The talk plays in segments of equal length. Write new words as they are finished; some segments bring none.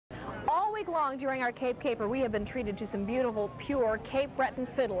week long during our Cape Caper, we have been treated to some beautiful, pure Cape Breton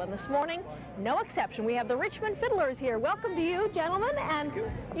fiddle. And this morning, no exception, we have the Richmond Fiddlers here. Welcome to you, gentlemen, and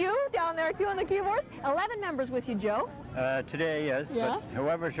you down there, too, on the keyboards. 11 members with you, Joe. Today, yes, yeah. But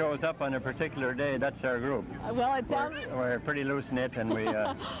whoever shows up on a particular day, that's our group. Well, it sounds... We're pretty loose-knit, and we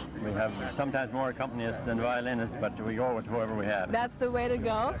have sometimes more accompanists than violinists, but we go with whoever we have. That's the way to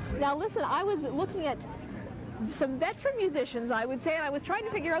go. Now, listen, I was looking at some veteran musicians, I would say, and I was trying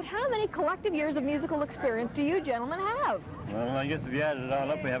to figure out how many collective years of musical experience do you gentlemen have? Well, I guess if you added it all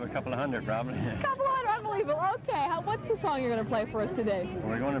up, we have a couple of hundred, probably. A couple of hundred, unbelievable. Okay, what's the song you're going to play for us today?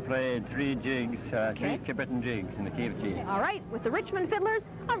 We're going to play three jigs, three Cape Breton jigs in the key of G. All right, with the Richmond Fiddlers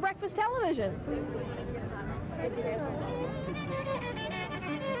on Breakfast Television.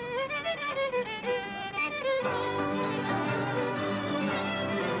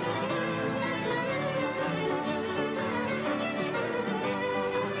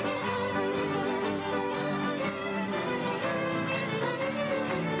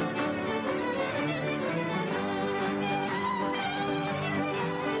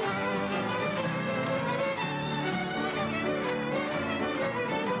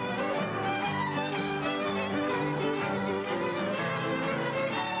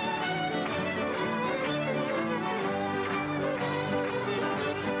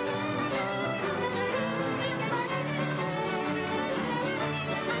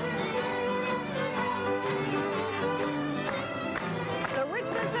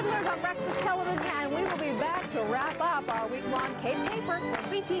 And we will be back to wrap up our week-long Cape Caper as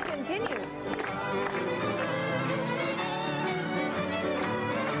BT continues.